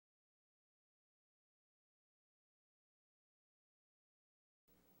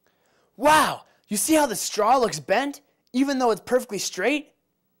Wow, you see how the straw looks bent, even though it's perfectly straight?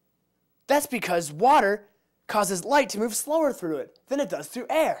 That's because water causes light to move slower through it than it does through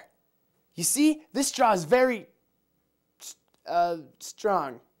air. You see, this straw is very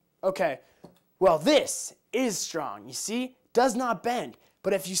strong. Okay, well, this is strong. You see, does not bend,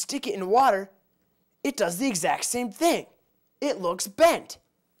 but if you stick it in water, it does the exact same thing. It looks bent.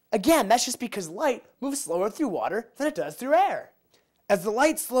 Again, that's just because light moves slower through water than it does through air. As the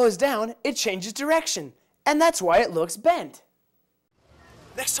light slows down, it changes direction, and that's why it looks bent.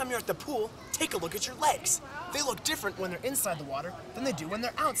 Next time you're at the pool, take a look at your legs. They look different when they're inside the water than they do when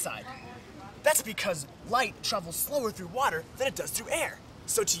they're outside. That's because light travels slower through water than it does through air.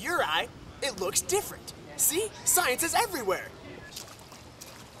 So to your eye, it looks different. See? Science is everywhere.